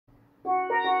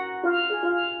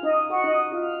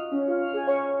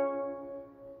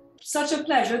such a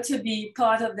pleasure to be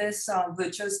part of this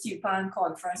virtual Steelpan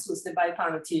conference hosted by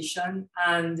PanNotation,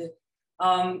 and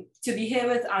to be here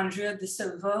with Andrea De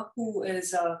Silva, who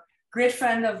is a great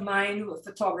friend of mine, a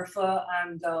photographer,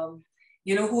 and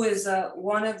you know, who is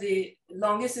one of the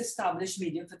longest established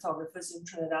media photographers in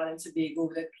Trinidad and Tobago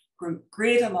with a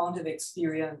great amount of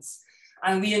experience.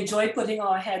 And we enjoy putting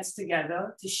our heads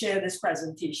together to share this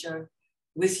presentation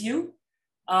with you.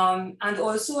 And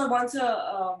also I want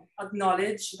to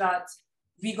acknowledge that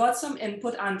we got some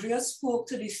input. Andrea spoke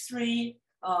to the three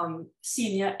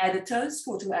senior editors,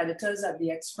 photo editors at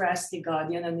The Express, The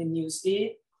Guardian, and The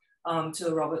Newsday,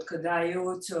 to Robert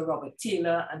Cordillo, to Robert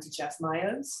Taylor, and to Jeff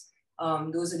Myers.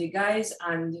 Those are the guys.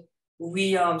 And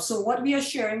we, so what we are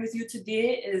sharing with you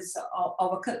today is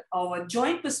our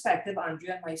joint perspective,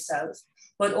 Andrea and myself,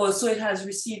 but also it has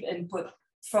received input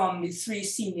from the three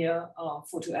senior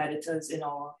photo editors in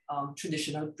our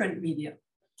traditional print media.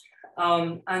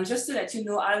 And just to let you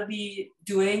know, I'll be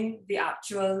doing the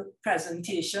actual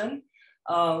presentation.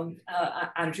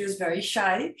 Andrea is very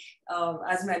shy,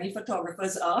 as many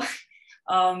photographers are.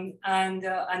 And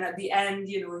at the end,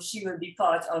 you know, she will be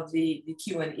part of the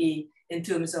Q&A in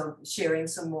terms of sharing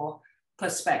some more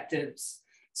perspectives.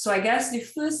 So I guess the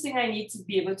first thing I need to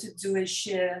be able to do is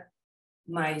share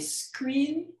my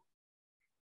screen.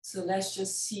 So let's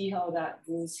just see how that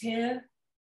goes here.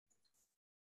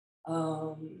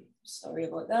 Sorry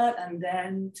about that. And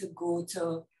then to go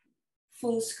to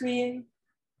full screen.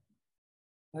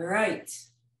 All right.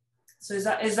 So is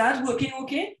that working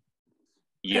okay?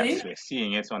 Yes, we're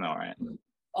seeing it on our end.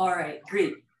 All right,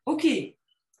 great. Okay.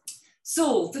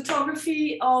 So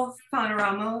photography of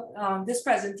Panorama. This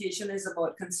presentation is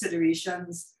about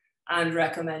considerations and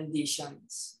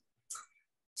recommendations.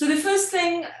 So the first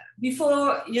thing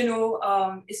before, you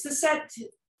know, is to set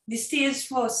the stage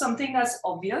for something that's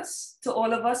obvious to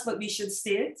all of us, but we should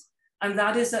state, and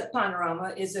that is that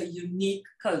Panorama is a unique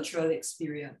cultural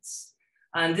experience.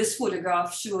 And this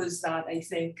photograph shows that, I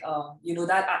think, you know,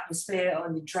 that atmosphere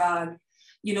on the drag,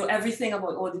 you know, everything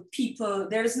about all the people.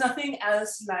 There is nothing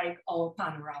else like our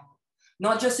Panorama,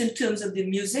 not just in terms of the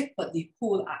music, but the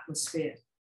whole atmosphere.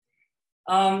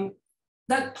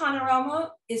 That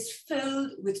Panorama is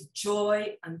filled with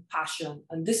joy and passion.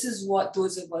 And this is what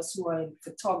those of us who are in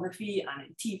photography and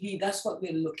in TV, that's what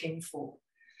we're looking for.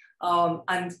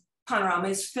 And Panorama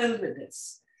is filled with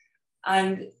this.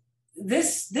 And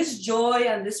this joy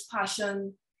and this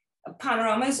passion,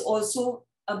 Panorama is also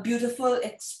a beautiful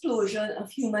explosion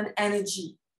of human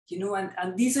energy, you know,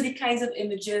 and these are the kinds of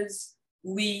images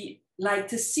we like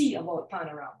to see about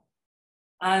Panorama.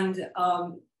 And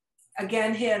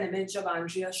again, here an image of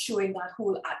Andrea showing that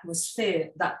whole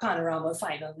atmosphere that Panorama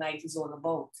Final Night is all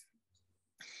about.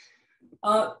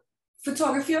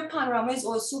 Photography of Panorama is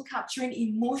also capturing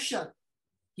emotion,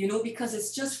 you know, because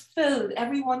it's just filled.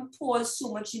 Everyone pours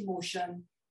so much emotion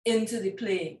into the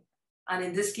playing, and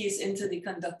in this case, into the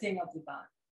conducting of the band.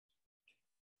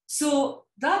 So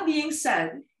that being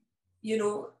said, you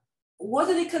know, what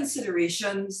are the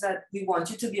considerations that we want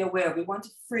you to be aware of? We want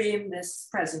to frame this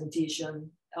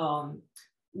presentation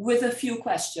with a few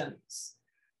questions.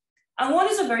 And one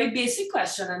is a very basic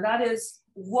question, and that is,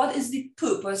 what is the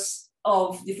purpose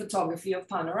of the photography of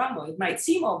Panorama? It might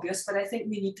seem obvious, but I think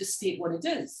we need to state what it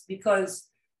is, because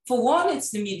for one,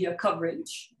 it's the media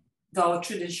coverage. The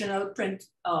traditional print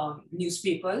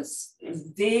newspapers,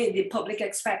 the public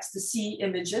expects to see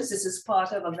images. This is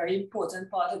part of a very important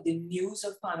part of the news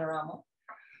of Panorama.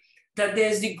 That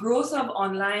there's the growth of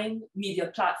online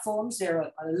media platforms. There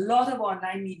are a lot of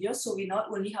online media, so we not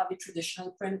only have the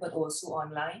traditional print, but also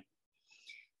online.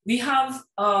 We have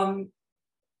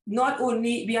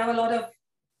we have a lot of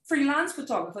freelance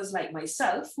photographers like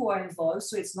myself who are involved,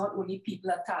 so it's not only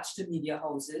people attached to media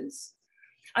houses.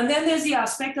 And then there's the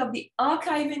aspect of the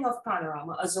archiving of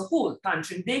Panorama as a whole. Pan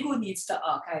Trinbago needs to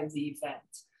archive the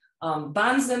event.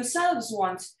 Bands themselves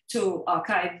want to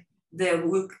archive their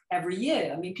work every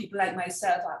year. I mean, people like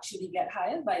myself actually get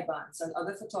hired by bands, and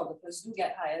other photographers do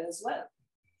get hired as well.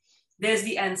 There's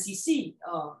the NCC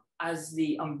as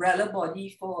the umbrella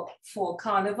body for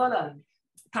Carnival, and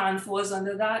Pan falls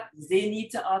under that. They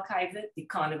need to archive it. The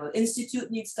Carnival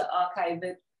Institute needs to archive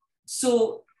it.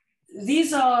 So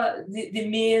these are the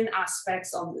main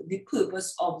aspects of the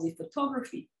purpose of the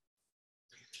photography.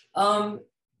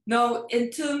 Now, in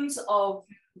terms of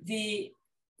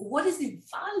what is the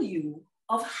value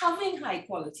of having high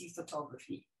quality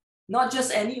photography, not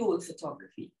just any old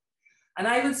photography? And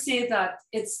I would say that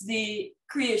it's the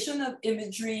creation of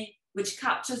imagery which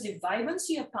captures the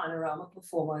vibrancy of Panorama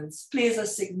performance, plays a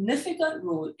significant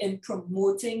role in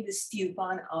promoting the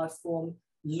Steelpan art form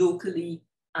locally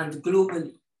and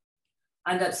globally.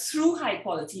 And that through high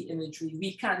quality imagery,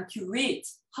 we can curate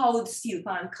how the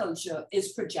Steelpan culture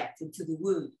is projected to the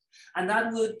world. And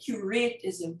that word curate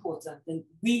is important. And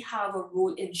we have a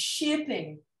role in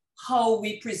shaping how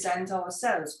we present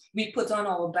ourselves. We put on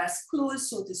our best clothes,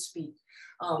 so to speak.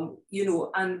 You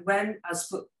know, and when, as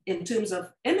for, in terms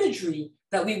of imagery,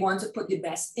 that we want to put the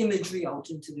best imagery out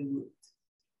into the world.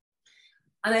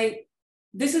 And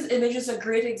this image is a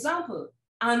great example.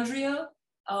 Andrea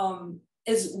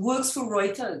works for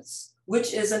Reuters,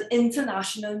 which is an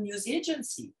international news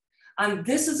agency. And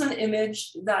this is an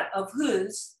image of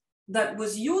hers that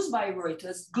was used by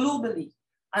Reuters globally.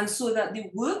 And so that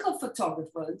the work of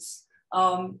photographers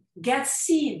gets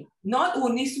seen, not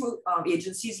only through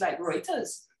agencies like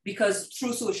Reuters, because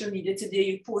through social media today,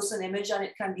 you post an image and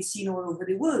it can be seen all over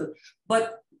the world.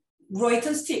 But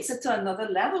Reuters takes it to another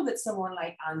level with someone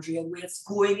like Andrea, where it's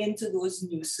going into those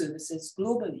news services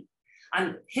globally.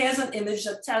 And here's an image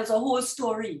that tells a whole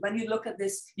story. When you look at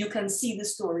this, you can see the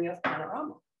story of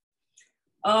Panorama.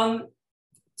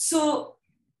 So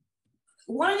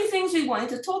one of the things we wanted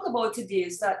to talk about today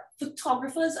is that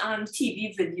photographers and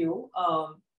TV video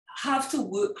have to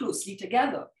work closely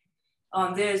together.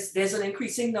 There's an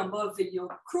increasing number of video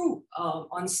crew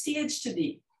on stage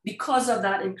today because of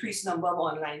that increased number of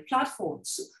online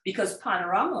platforms, because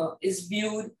Panorama is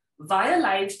viewed via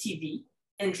live TV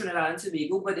in Trinidad and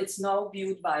Tobago, but it's now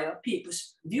viewed via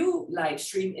pay-per-view live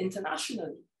stream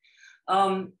internationally.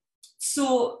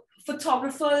 So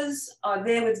photographers are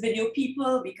there with video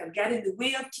people, we can get in the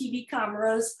way of TV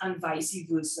cameras and vice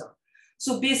versa.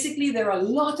 So basically there are a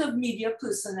lot of media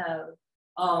personnel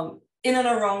in and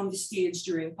around the stage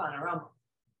during Panorama.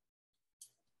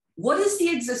 What is the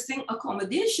existing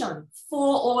accommodation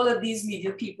for all of these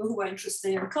media people who are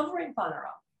interested in covering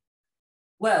Panorama?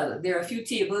 Well, there are a few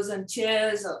tables and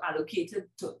chairs allocated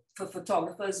for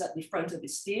photographers at the front of the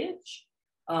stage.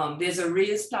 There's a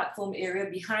raised platform area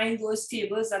behind those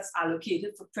tables that's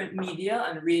allocated for print media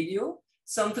and radio.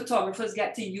 Some photographers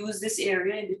get to use this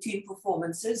area in between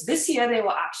performances. This year, there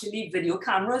were actually video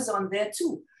cameras on there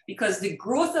too, because the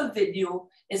growth of video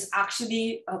is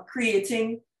actually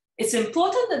it's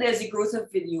important that there's a growth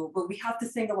of video, but we have to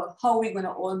think about how we're going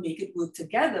to all make it work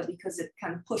together, because it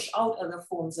can push out other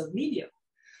forms of media.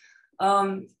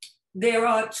 There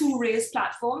are 2 raised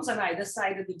platforms on either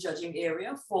side of the judging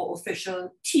area for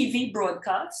official TV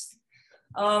broadcast.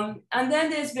 And then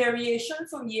there's variation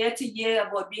from year to year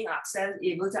about being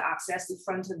able to access the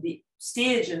front of the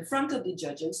stage in front of the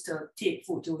judges to take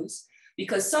photos,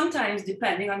 because sometimes,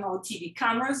 depending on how TV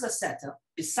cameras are set up,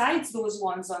 besides those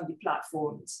ones on the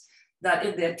platforms, that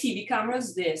if there are TV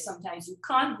cameras there, sometimes you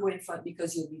can't go in front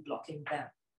because you'll be blocking them,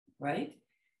 right?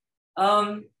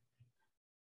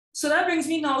 So that brings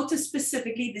me now to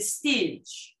specifically the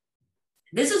stage.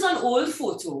 This is an old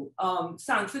photo.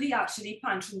 Thankfully, actually,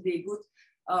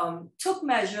 PanNotation took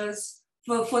measures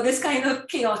for this kind of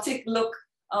chaotic look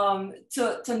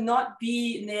to not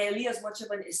be nearly as much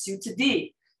of an issue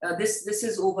today. This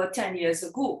is over 10 years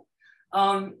ago.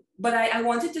 But I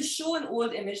wanted to show an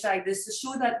old image like this to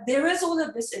show that there is all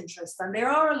of this interest, and there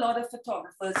are a lot of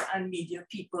photographers and media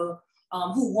people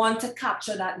who want to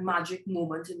capture that magic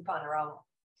moment in Panorama.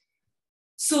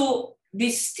 So the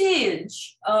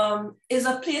stage is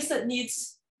a place that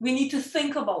we need to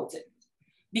think about it,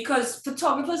 because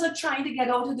photographers are trying to get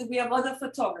out of the way of other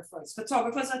photographers.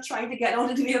 Photographers are trying to get out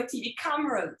of the way of TV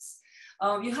cameras.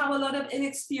 You have a lot of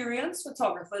inexperienced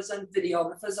photographers and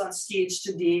videographers on stage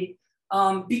today.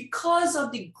 Because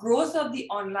of the growth of the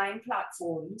online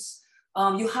platforms,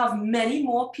 you have many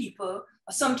more people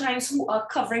sometimes who are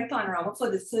covering Panorama for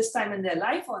the first time in their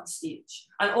life on stage.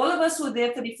 And all of us were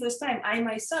there for the first time, I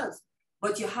myself.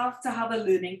 But you have to have a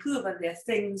learning curve, and there are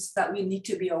things that we need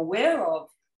to be aware of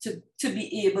to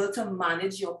be able to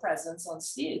manage your presence on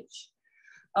stage.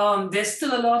 There's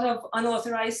still a lot of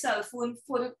unauthorized cell phone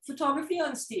photography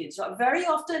on stage. Very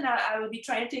often I will be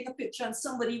trying to take a picture and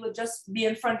somebody will just be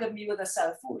in front of me with a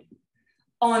cell phone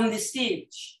on the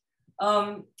stage.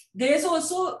 There's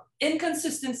also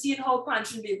inconsistency in how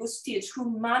PanNotation stage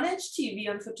crew manage TV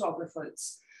and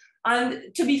photographers.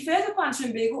 And to be fair to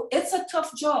PanNotation, it's a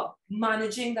tough job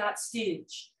managing that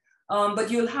stage. But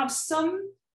you'll have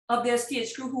some of their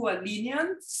stage crew who are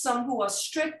lenient, some who are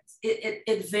strict.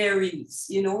 It varies,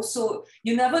 you know, so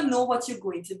you never know what you're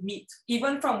going to meet,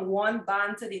 even from one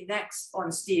band to the next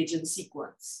on stage in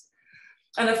sequence.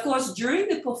 And of course, during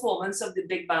the performance of the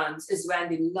big bands is when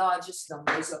the largest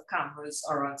numbers of cameras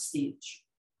are on stage.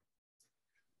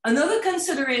 Another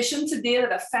consideration today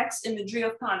that affects imagery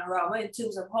of Panorama in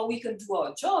terms of how we can do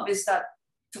our job is that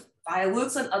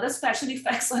fireworks and other special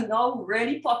effects are now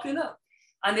really popular.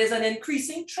 And there's an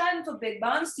increasing trend for big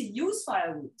bands to use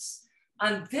fireworks.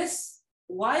 And this,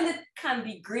 while it can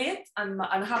be great and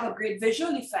have a great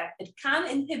visual effect, it can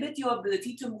inhibit your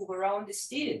ability to move around the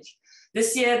stage.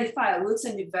 This year, the fireworks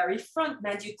in the very front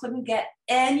meant you couldn't get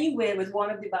anywhere with one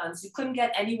of the bands. You couldn't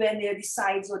get anywhere near the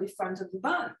sides or the front of the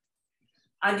band.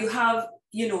 And you have,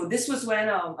 you know, this was when,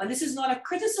 and this is not a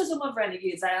criticism of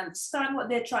Renegades. I understand what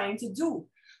they're trying to do,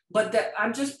 but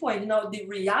I'm just pointing out the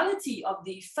reality of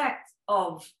the effect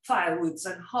of fireworks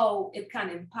and how it can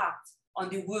impact on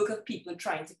the work of people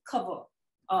trying to cover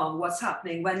what's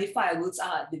happening when the fireworks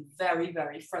are at the very,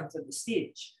 very front of the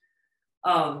stage.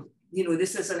 You know,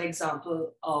 this is an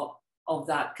example of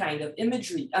that kind of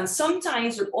imagery. And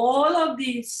sometimes with all of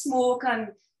the smoke and,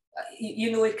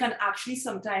 you know, it can actually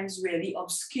sometimes really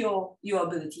obscure your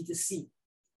ability to see.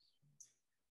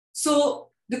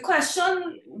 So the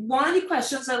question, one of the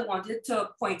questions I wanted to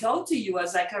point out to you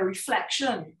as like a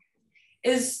reflection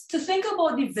is to think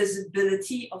about the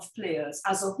visibility of players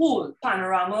as a whole.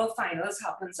 Panorama finals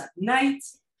happens at night.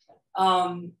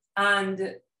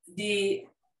 And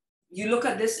you look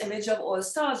at this image of All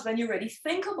Stars, when you really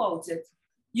think about it,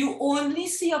 you only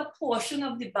see a portion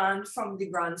of the band from the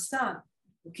grandstand,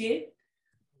 okay?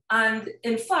 And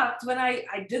in fact, when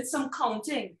I did some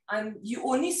counting, and you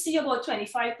only see about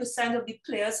 25% of the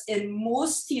players in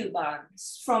most steel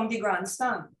bands from the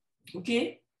grandstand,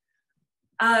 okay?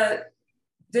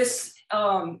 This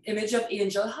image of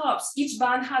angel harps, each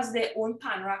band has their own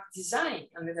pan rack design,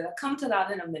 and we're gonna come to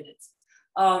that in a minute.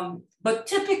 But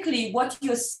typically what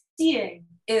you're seeing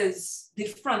is the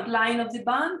front line of the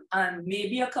band and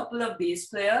maybe a couple of bass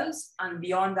players, and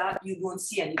beyond that, you don't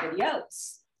see anybody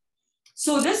else.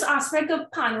 So this aspect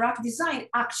of pan rack design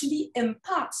actually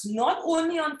impacts not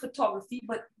only on photography,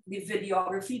 but the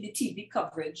videography, the TV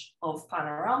coverage of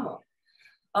Panorama.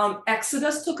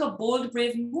 Exodus took a bold,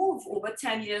 brave move over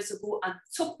 10 years ago and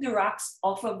took the racks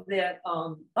off of their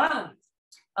band.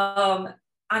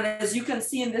 And as you can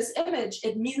see in this image,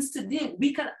 it means today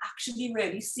we can actually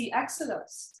really see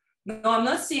Exodus. Now, I'm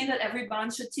not saying that every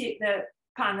band should take their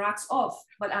pan racks off,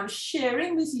 but I'm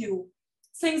sharing with you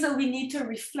things that we need to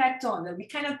reflect on, that we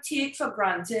kind of take for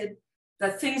granted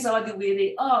that things are the way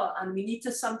they are, and we need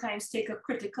to sometimes take a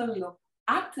critical look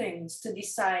at things to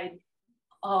decide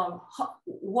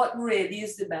what really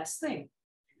is the best thing.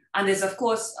 And there's, of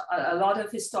course, a lot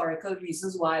of historical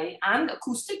reasons why, and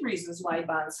acoustic reasons why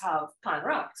bands have pan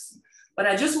racks. But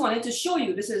I just wanted to show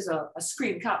you, this is a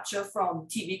screen capture from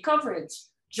TV coverage,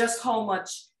 just how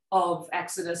much of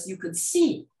Exodus you could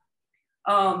see.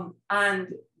 And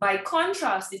by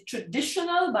contrast, the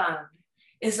traditional band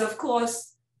is, of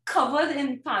course, covered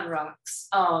in pan racks,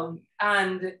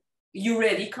 and you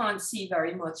really can't see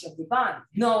very much of the band.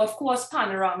 Now, of course,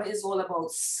 Panorama is all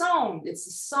about sound. It's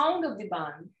the sound of the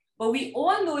band, but we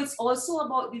all know it's also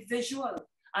about the visual,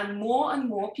 and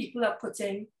more people are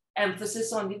putting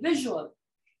emphasis on the visual.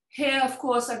 Here, of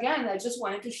course, again, I just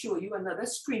wanted to show you another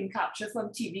screen capture from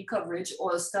TV coverage,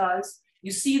 All Stars.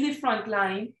 You see the front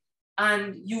line,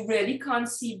 and you really can't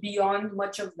see beyond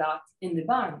much of that in the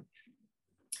band.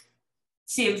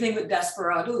 Same thing with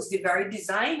Desperados. The very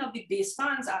design of the bass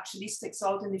bands actually sticks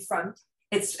out in the front.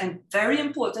 It's very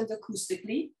important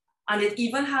acoustically, and it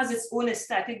even has its own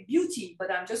aesthetic beauty,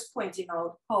 but I'm just pointing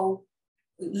out how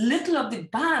little of the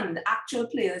band, actual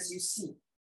players, you see.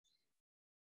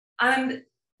 And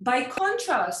by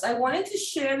contrast, I wanted to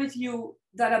share with you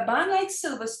that a band like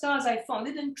Silver Stars, I found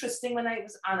it interesting when I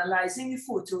was analyzing the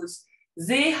photos.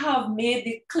 They have made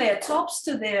the clear tops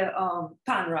to their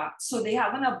pan rack. So they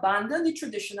haven't abandoned the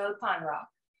traditional pan rack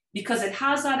because it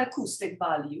has that acoustic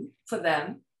value for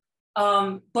them.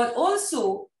 But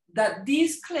also that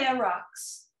these clear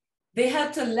racks, they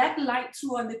help to let light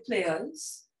through on the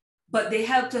players, but they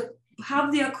help to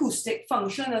have the acoustic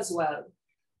function as well.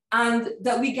 And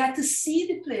that we get to see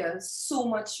the players so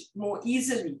much more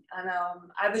easily. And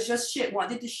I was just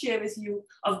wanted to share with you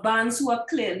of bands who are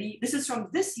clearly, this is from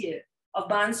this year, of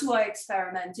bands who are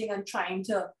experimenting and trying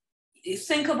to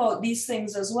think about these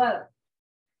things as well.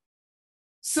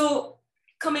 So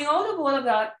coming out of all of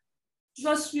that,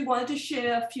 just we wanted to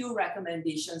share a few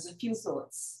recommendations, a few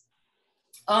thoughts.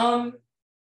 A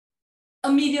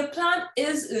media plan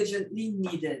is urgently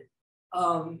needed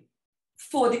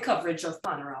for the coverage of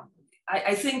Panorama.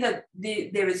 I think that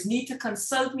there is need to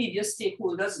consult media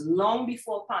stakeholders long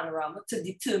before Panorama to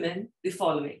determine the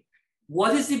following.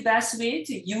 What is the best way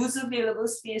to use available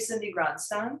space in the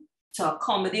grandstand to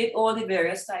accommodate all the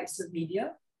various types of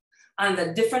media, and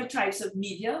that different types of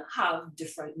media have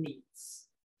different needs.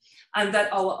 And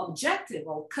that our objective,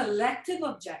 our collective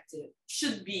objective,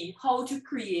 should be how to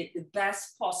create the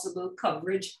best possible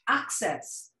coverage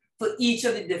access for each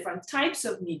of the different types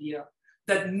of media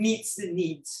that meets the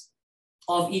needs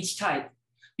of each type.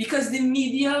 Because the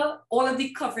media, all of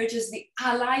the coverage is the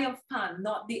ally of PAN,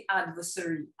 not the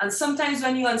adversary. And sometimes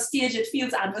when you're on stage, it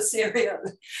feels adversarial,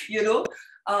 you know,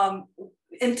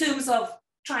 in terms of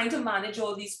trying to manage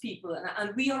all these people.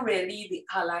 And we are really the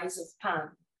allies of PAN.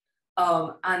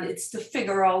 And it's to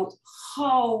figure out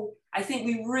how, I think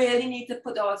we really need to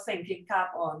put our thinking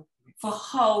cap on for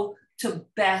how to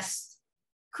best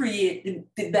create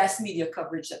the best media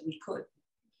coverage that we could.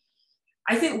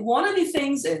 I think one of the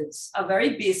things is a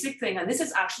very basic thing, and this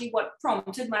is actually what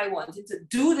prompted my wanting to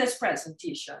do this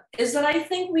presentation, is that I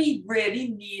think we really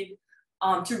need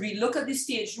to relook at the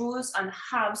stage rules and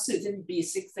have certain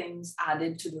basic things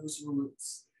added to those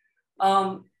rules.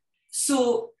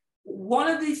 So one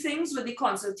of the things with the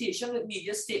consultation with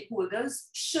media stakeholders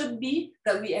should be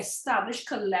that we establish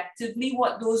collectively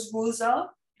what those rules are,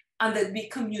 and that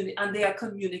they are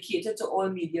communicated to all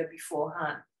media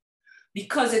beforehand.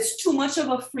 Because it's too much of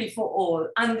a free-for-all.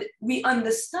 And we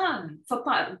understand, from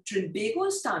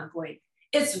Trinbago's standpoint,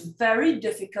 it's very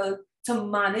difficult to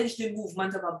manage the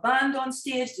movement of a band on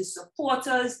stage, the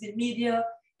supporters, the media.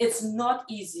 It's not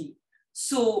easy.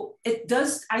 So it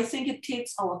does, I think it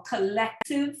takes our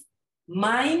collective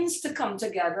minds to come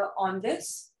together on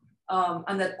this,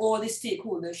 and that all the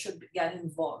stakeholders should get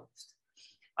involved.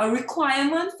 A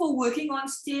requirement for working on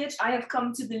stage, I have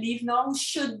come to believe now,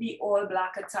 should be all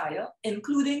Black attire,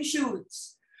 including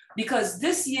shoes. Because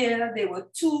this year, there were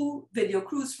 2 video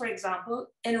crews, for example,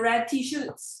 in red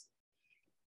t-shirts.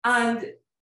 And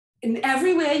in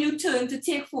everywhere you turn to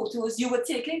take photos, you were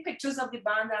taking pictures of the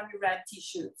band and the red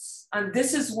t-shirts. And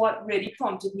this is what really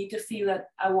prompted me to feel that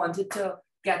I wanted to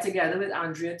get together with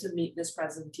Andrea to make this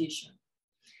presentation.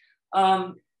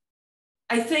 I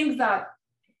think that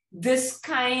this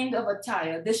kind of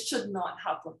attire, this should not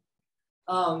happen.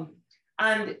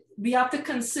 And we have to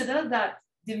consider that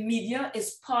the media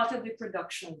is part of the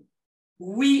production.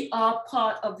 We are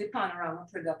part of the Panorama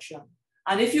production.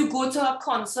 And if you go to a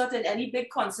concert in any big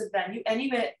concert venue,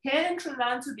 anywhere here in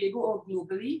Trinidad and Tobago or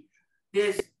globally,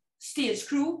 there's stage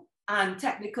crew and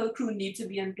technical crew need to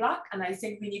be in black. And I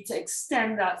think we need to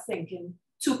extend that thinking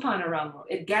to Panorama.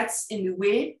 It gets in the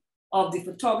way of the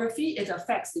photography, it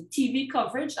affects the TV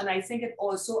coverage, and I think it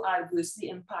also adversely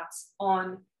impacts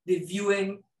on the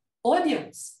viewing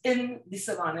audience in the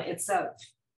Savannah itself.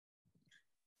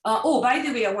 Oh, by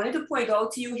the way, I wanted to point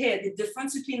out to you here the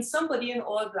difference between somebody in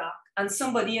all black and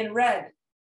somebody in red.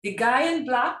 The guy in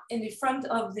black in the front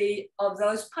of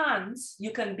those pans,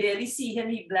 you can barely see him,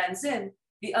 he blends in.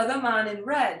 The other man in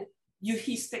red,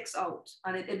 he sticks out,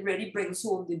 and it really brings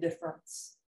home the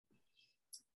difference.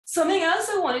 Something else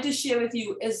I wanted to share with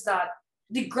you is that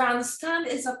the grandstand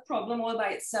is a problem all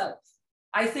by itself.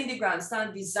 I think the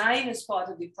grandstand design is part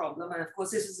of the problem. And of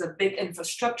course, this is a big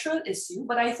infrastructural issue,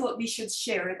 but I thought we should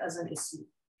share it as an issue.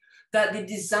 That the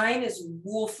design is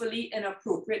woefully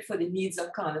inappropriate for the needs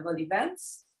of carnival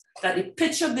events, that the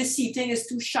pitch of the seating is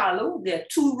too shallow. There are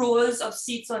 2 rows of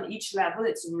seats on each level.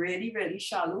 It's really, really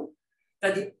shallow.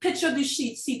 That the pitch of the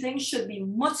seating should be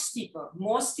much steeper,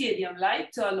 more stadium-like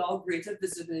to allow greater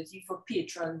visibility for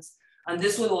patrons. And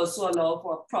this will also allow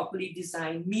for a properly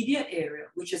designed media area,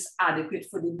 which is adequate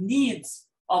for the needs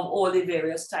of all the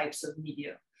various types of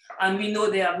media. And we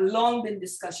know there have long been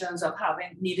discussions of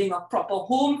needing a proper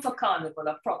home for Carnival,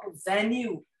 a proper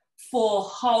venue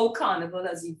for how Carnival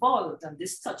has evolved. And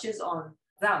this touches on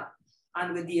that.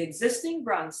 And with the existing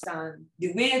grandstand,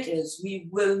 the way it is, we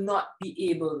will not be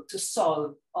able to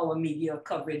solve our media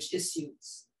coverage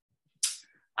issues.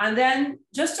 And then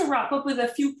just to wrap up with a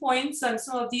few points, and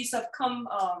some of these have come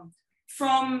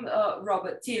from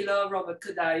Robert Taylor, Robert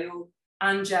Cadayo,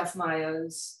 and Jeff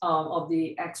Myers of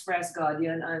the Express,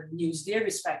 Guardian, and Newsday,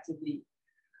 respectively.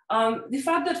 The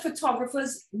fact that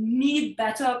photographers need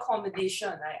better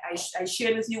accommodation. I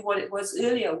shared with you what it was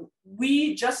earlier.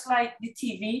 We, just like the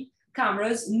TV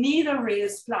cameras, need a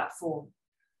raised platform.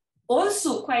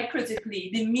 Also, quite critically,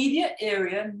 the media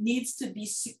area needs to be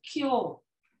secure.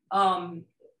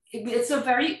 It's a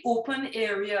very open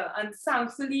area, and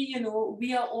thankfully, you know,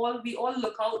 we all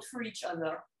look out for each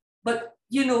other. But,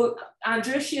 you know,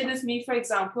 Andrea shared with me, for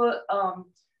example,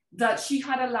 that she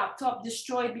had a laptop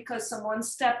destroyed because someone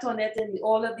stepped on it in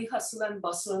all of the hustle and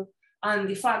bustle, and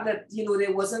the fact that, you know,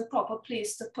 there wasn't proper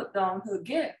place to put down her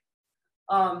gear.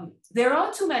 There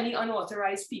are too many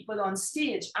unauthorized people on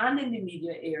stage and in the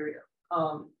media area.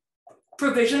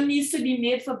 Provision needs to be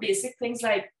made for basic things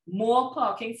like more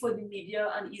parking for the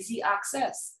media and easy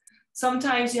access.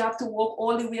 Sometimes you have to walk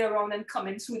all the way around and come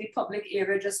in through the public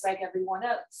area just like everyone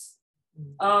else.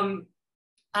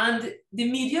 And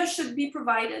the media should be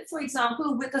provided, for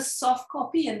example, with a soft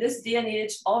copy in this day and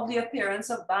age of the appearance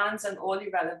of bands and all the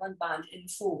relevant band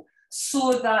info,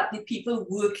 so that the people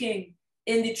working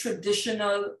in the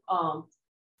traditional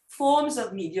forms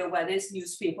of media, whether it's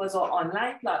newspapers or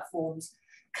online platforms,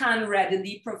 can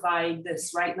readily provide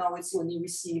this. Right now, it's only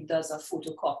received as a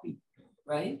photocopy,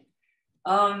 right?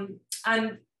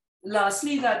 And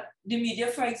lastly, that the media,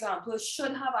 for example,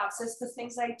 should have access to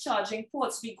things like charging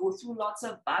ports. We go through lots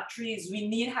of batteries. We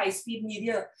need high-speed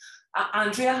media.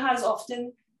 Andrea has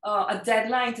often a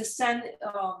deadline to send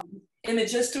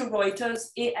images to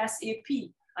Reuters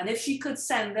ASAP. And if she could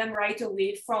send them right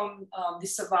away from the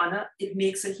savannah, it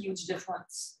makes a huge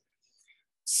difference.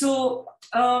 So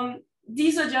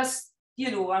these are just, you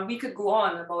know, and we could go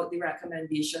on about the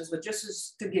recommendations, but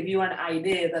just to give you an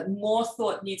idea that more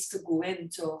thought needs to go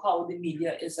into how the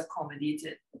media is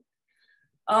accommodated.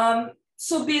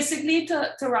 So basically,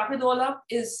 to wrap it all up,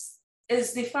 is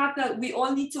the fact that we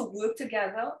all need to work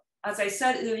together. As I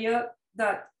said earlier,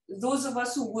 that those of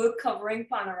us who work covering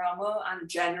Panorama and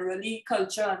generally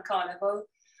culture and carnival,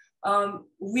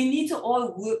 we need to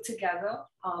all work together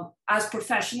as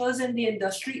professionals in the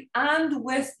industry and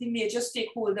with the major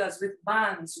stakeholders, with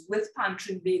bands, with Pan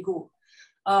Trinbago,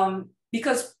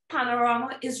 because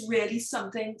Panorama is really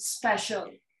something special,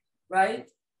 right?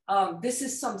 This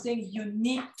is something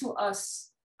unique to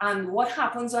us. And what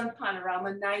happens on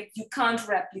Panorama night, you can't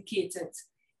replicate it.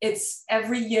 It's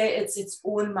every year, it's its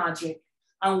own magic.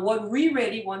 And what we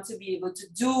really want to be able to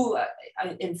do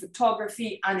in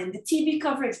photography and in the TV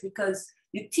coverage, because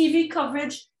the TV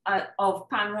coverage of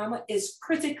Panorama is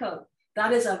critical.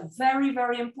 That is a very,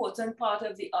 very important part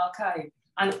of the archive.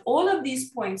 And all of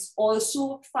these points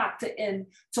also factor in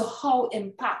to how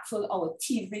impactful our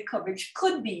TV coverage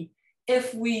could be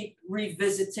if we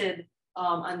revisited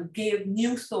and gave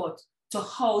new thought to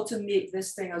how to make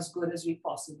this thing as good as we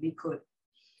possibly could.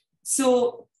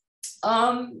 So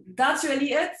that's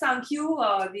really it. Thank you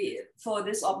for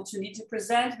this opportunity to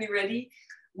present. We really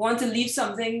want to leave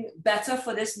something better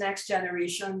for this next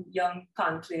generation young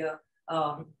Pan player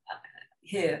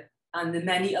here, and the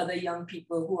many other young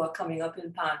people who are coming up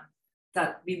in Pan,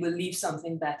 that we will leave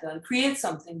something better and create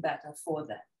something better for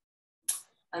them.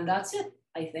 And that's it,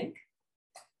 I think.